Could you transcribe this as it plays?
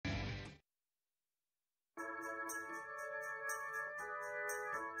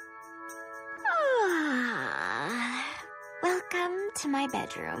to my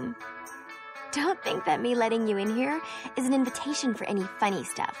bedroom. Don't think that me letting you in here is an invitation for any funny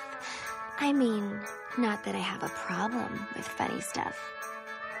stuff. I mean, not that I have a problem with funny stuff.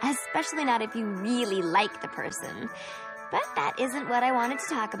 Especially not if you really like the person. But that isn't what I wanted to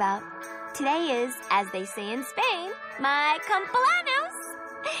talk about. Today is, as they say in Spain, my cumpleaños.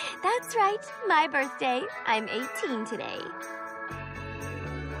 That's right, my birthday. I'm 18 today.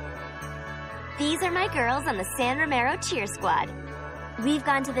 These are my girls on the San Romero cheer squad. We've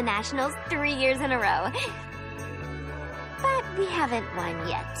gone to the Nationals 3 years in a row. But we haven't won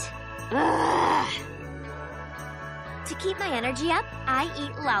yet. Ugh. To keep my energy up, I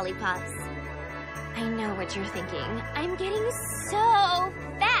eat lollipops. I know what you're thinking. I'm getting so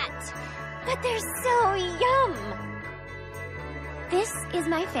fat, but they're so yum. This is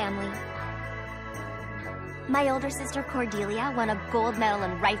my family. My older sister Cordelia won a gold medal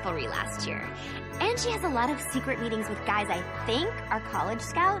in riflery last year, and she has a lot of secret meetings with guys I think are college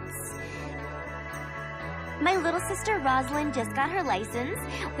scouts. My little sister Rosalind just got her license,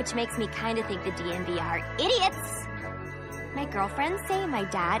 which makes me kind of think the DMV are idiots. My girlfriends say my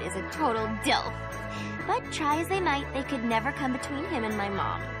dad is a total dilf, but try as they might, they could never come between him and my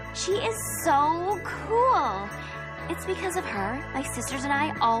mom. She is so cool. It's because of her, my sisters and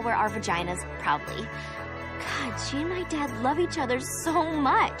I all wear our vaginas proudly. God, she and my dad love each other so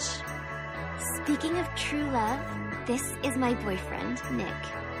much. Speaking of true love, this is my boyfriend, Nick.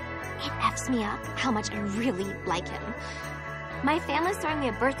 It F's me up how much I really like him. My family's throwing me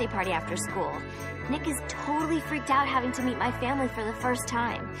a birthday party after school. Nick is totally freaked out having to meet my family for the first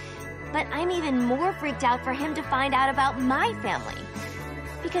time. But I'm even more freaked out for him to find out about my family.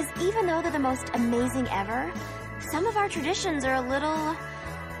 Because even though they're the most amazing ever, some of our traditions are a little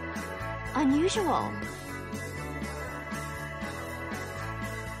unusual.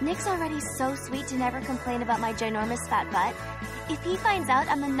 Nick's already so sweet to never complain about my ginormous fat butt. If he finds out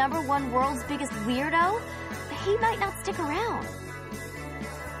I'm the #1 world's biggest weirdo, he might not stick around.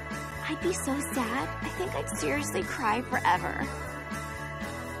 I'd be so sad. I think I'd seriously cry forever.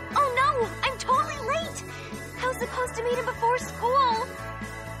 Oh no! I'm totally late! I was supposed to meet him before school.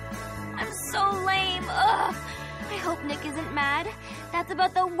 I'm so lame. Ugh. I hope Nick isn't mad. That's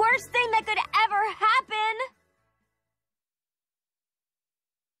about the worst thing that could ever happen.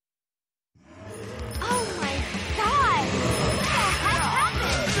 Oh my God! What the heck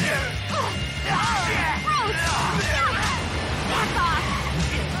happened? Gross! Back off!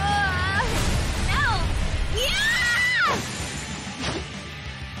 No! Yeah!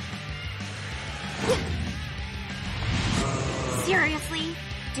 Seriously?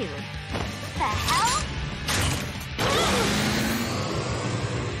 Dude, what the hell?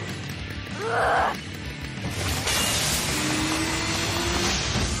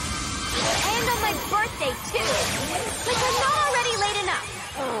 And on my birthday, too! Like I'm not already late enough!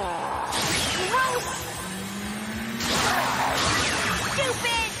 Gross!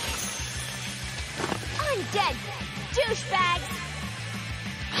 Stupid! Undead! Douchebags!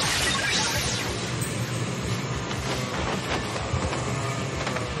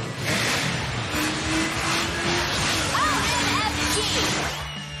 OMFG!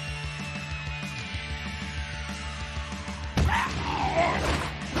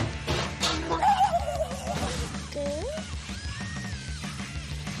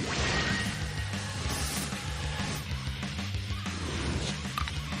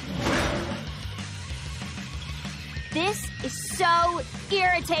 This is so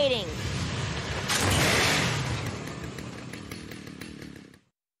irritating.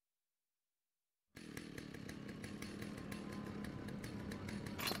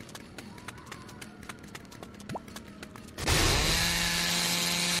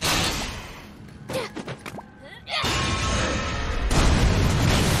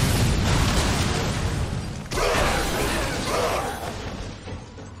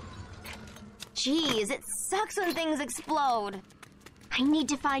 Jeez, it sucks when things explode. I need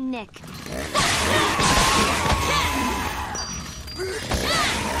to find Nick.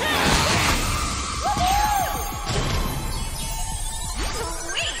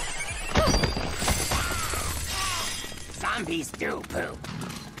 Zombies do poop.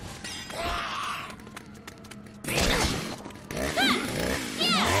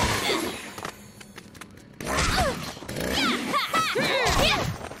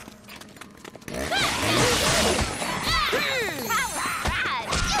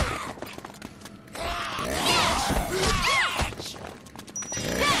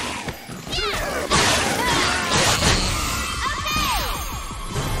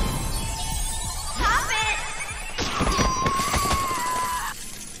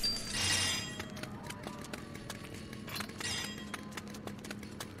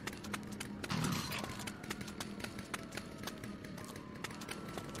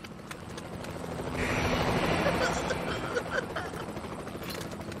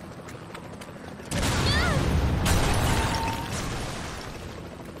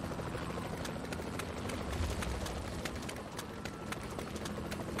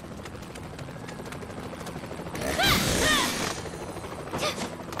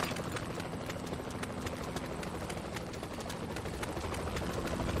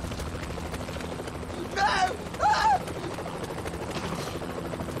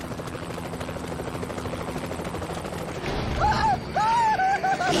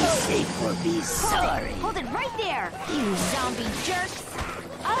 Shape will be sorry. Hold it right there, you zombie jerks.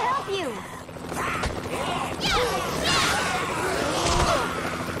 I'll help you.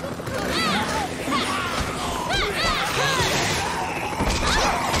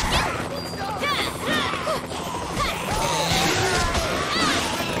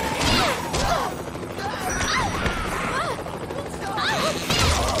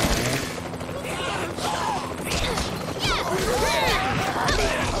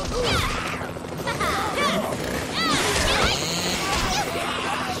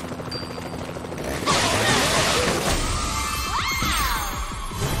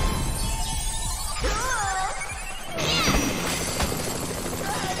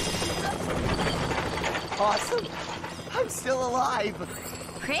 Awesome! I'm still alive!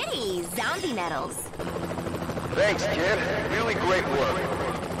 Pretty zombie medals. Thanks, kid. Really great work.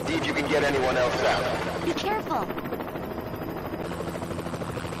 See if you can get anyone else out. Be careful.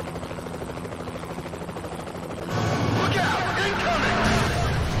 Look out! Incoming!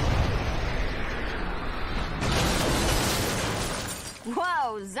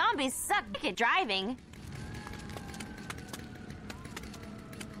 Whoa, zombies suck at driving.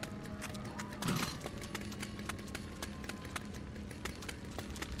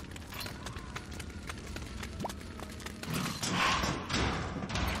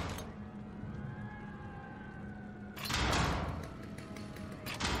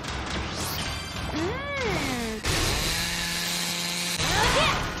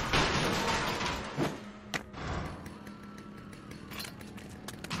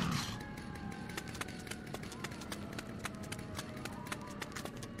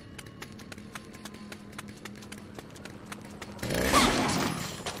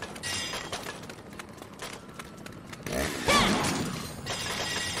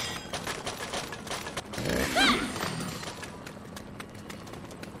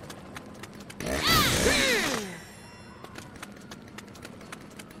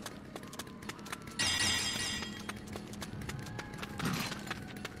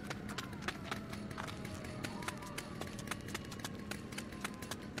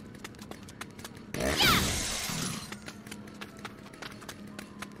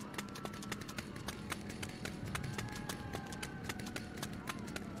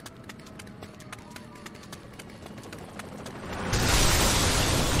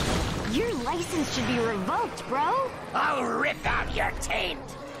 Your license should be revoked, bro. I'll rip out your taint.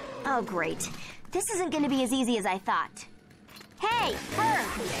 Oh, great. This isn't gonna be as easy as I thought. Hey, her!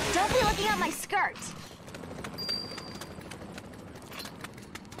 Don't be looking at my skirt.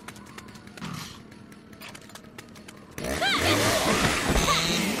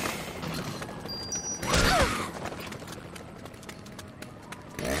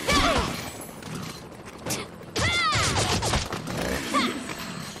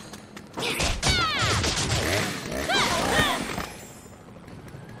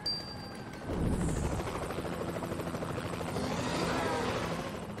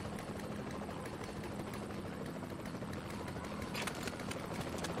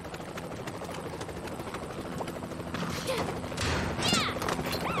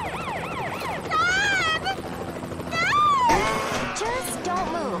 Just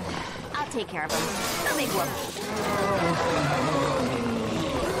don't move. I'll take care of him. No big whoop.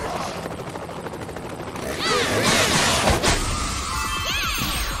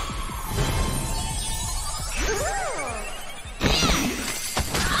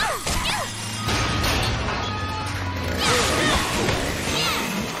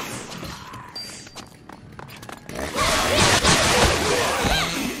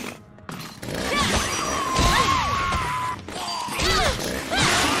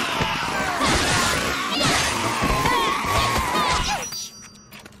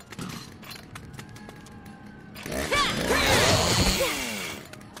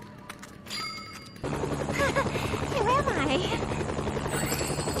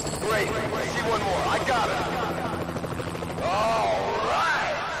 Great. See one more. I got it. All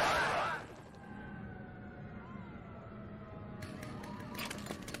right.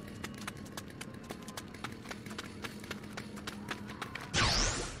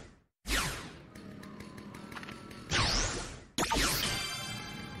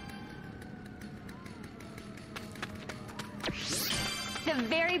 The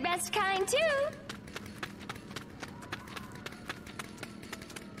very best kind, too.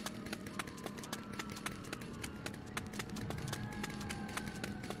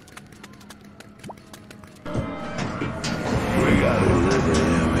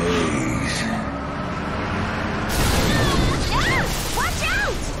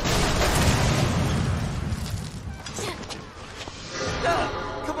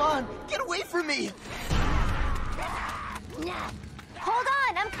 Come on!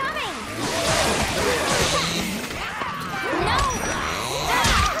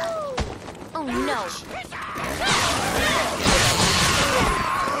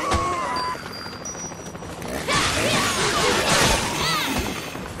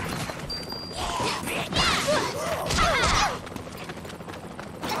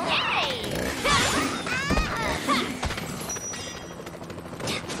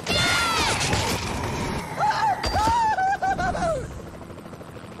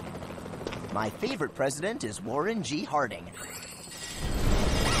 My favorite president is Warren G. Harding.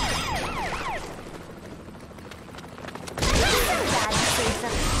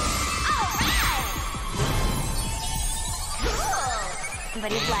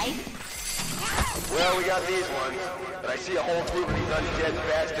 Somebody's life? Well, we got these ones, but I see a whole group of these undead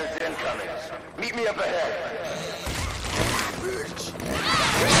bastards incoming. Meet me up ahead.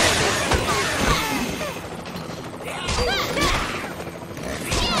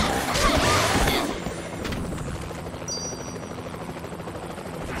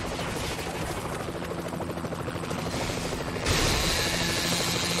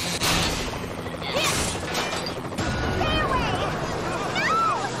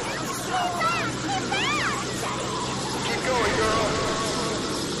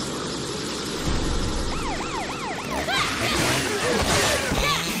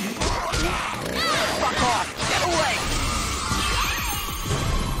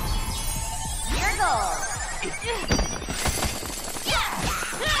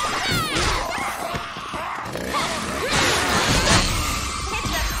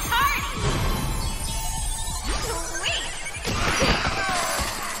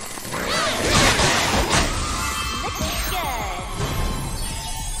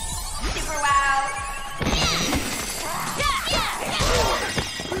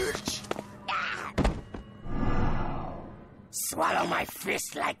 Swallow my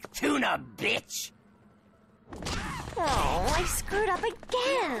fist like tuna, bitch! Oh, I screwed up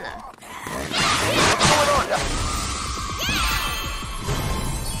again. What's going on?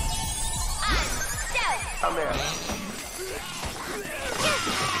 Come here.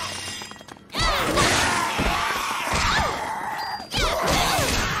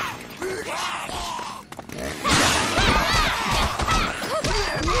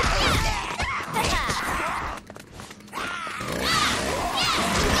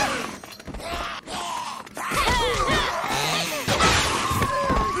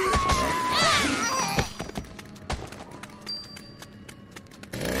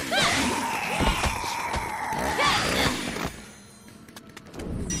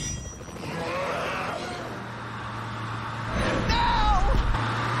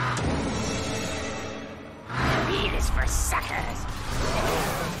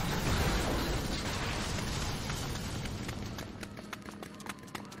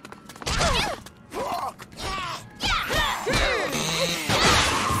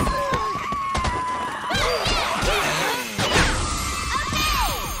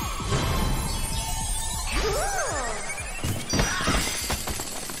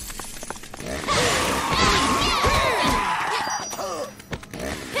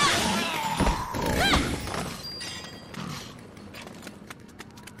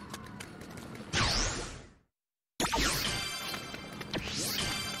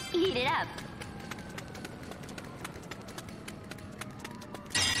 Eat it up.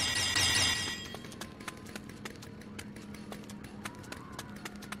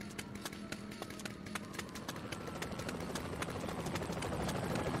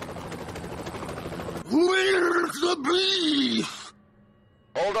 Where's the beef?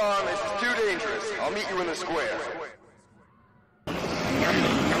 Hold on, this is too dangerous. I'll meet you in the square.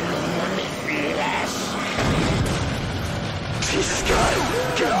 Jesus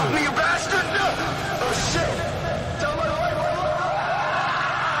God! Get off me, you bastard! No! Oh shit! Tell my wife!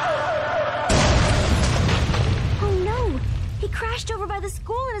 Oh no! He crashed over by the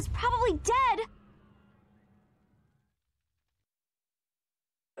school and is probably dead.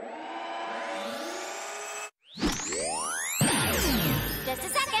 Just a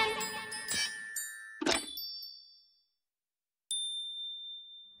second.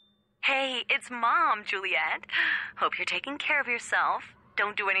 Hey, it's Mom, Juliet. Hope you're taking care of yourself.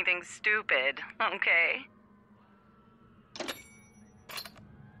 Don't do anything stupid, okay?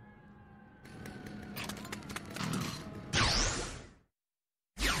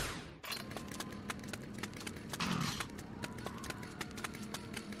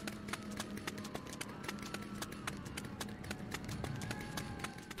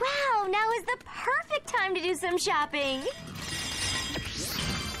 Wow, now is the perfect time to do some shopping.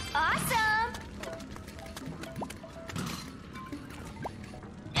 Awesome!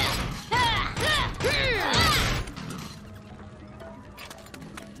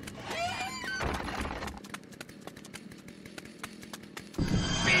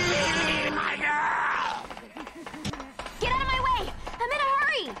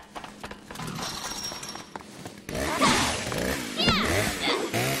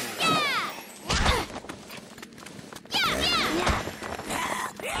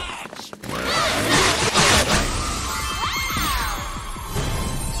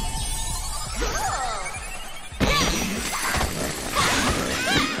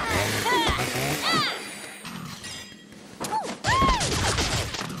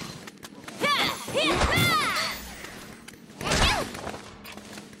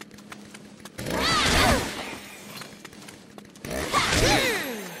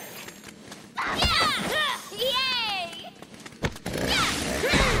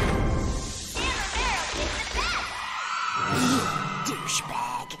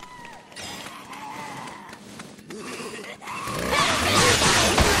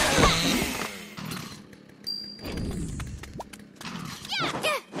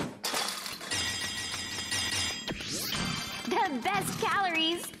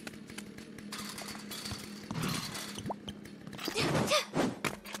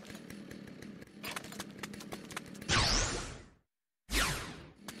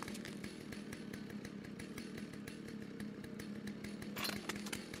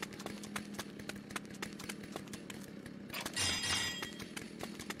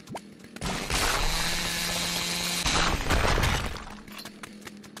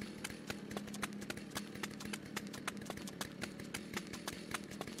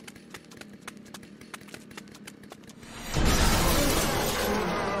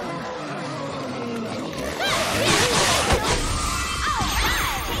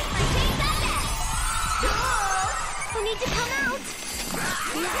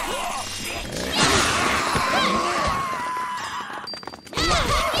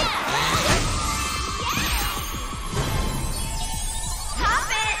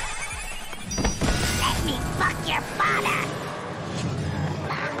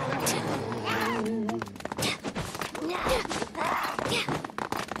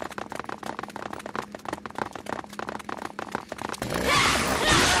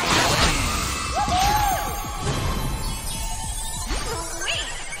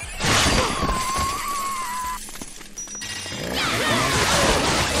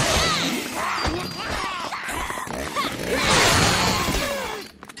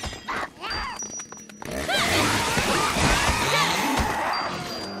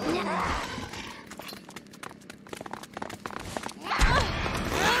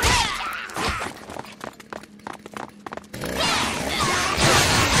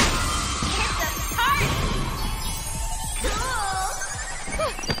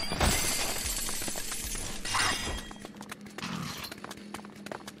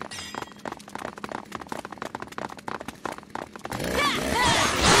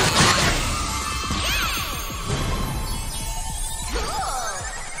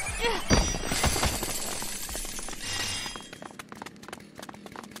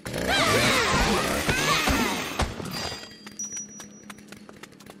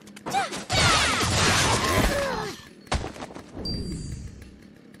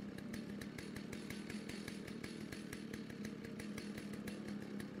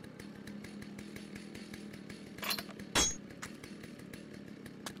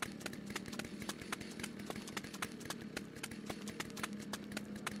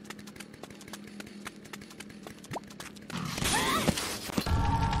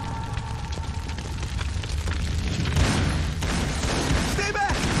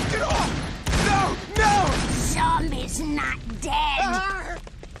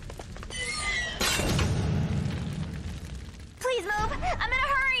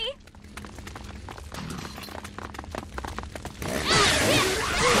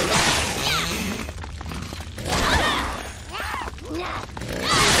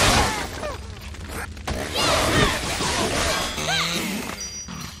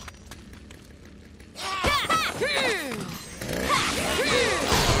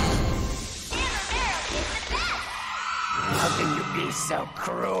 so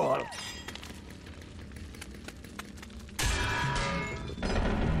cruel.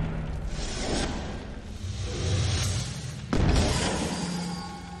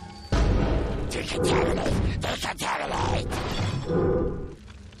 Decontaminate! Decontaminate!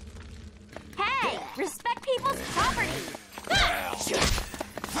 Hey, respect people's property.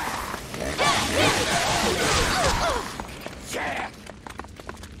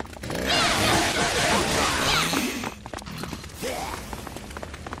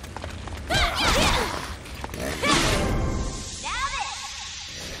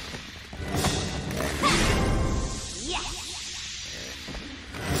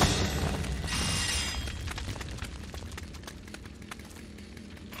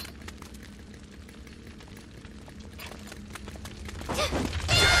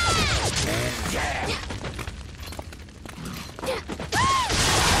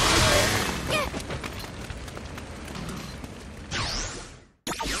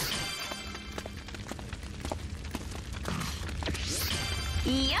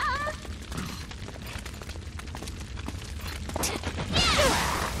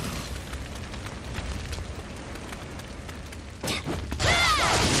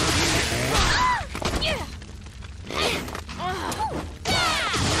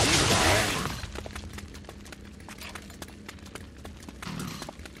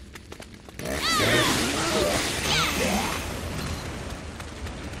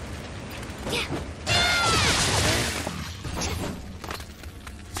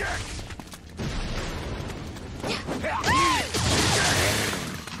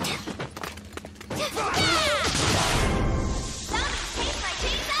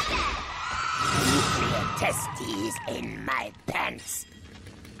 Testes in my pants.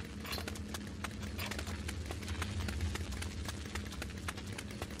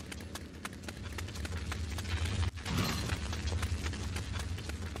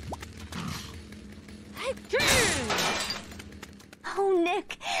 Oh,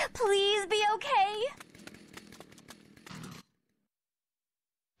 Nick, please be okay.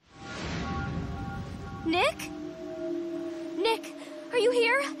 Nick? Nick, are you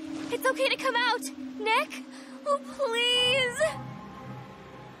here? It's okay to come out. Nick? Oh, please.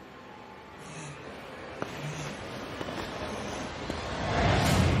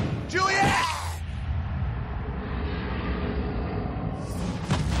 Juliet!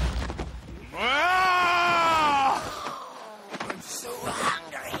 I'm so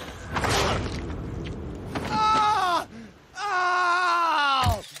hungry. Ah!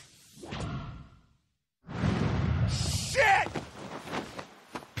 Ow! Shit!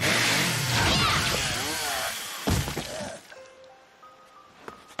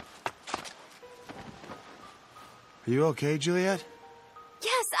 Are you okay, Juliet?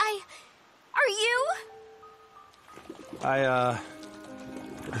 Yes, Are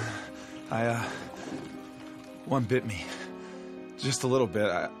you? One bit me. Just a little bit.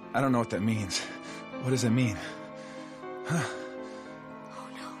 I don't know what that means. What does that mean? Huh? Oh,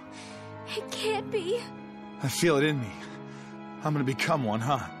 no. It can't be. I feel it in me. I'm gonna become one,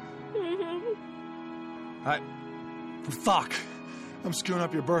 huh? Fuck. I'm screwing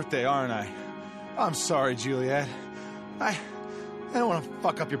up your birthday, aren't I? I'm sorry, Juliet. I don't want to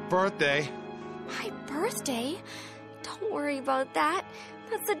fuck up your birthday. My birthday? Don't worry about that.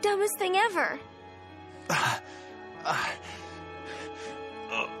 That's the dumbest thing ever.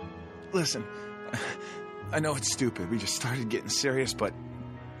 Listen, I know it's stupid. We just started getting serious, but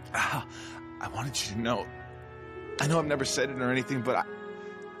I wanted you to know. I know I've never said it or anything, but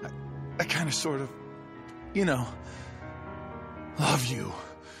I kind of sort of, you know, love you.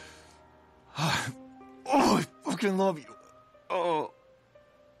 Oh, I fucking love you. Oh.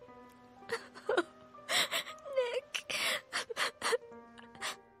 Nick.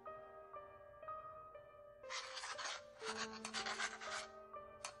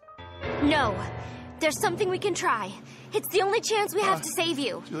 No. There's something we can try. It's the only chance we have to save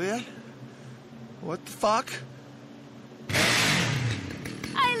you. Juliet? What the fuck?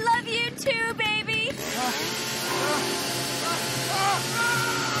 I love you too, baby.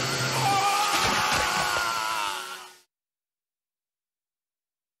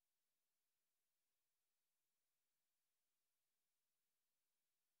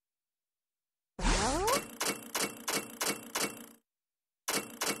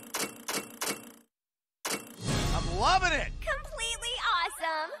 I'm loving it! Complete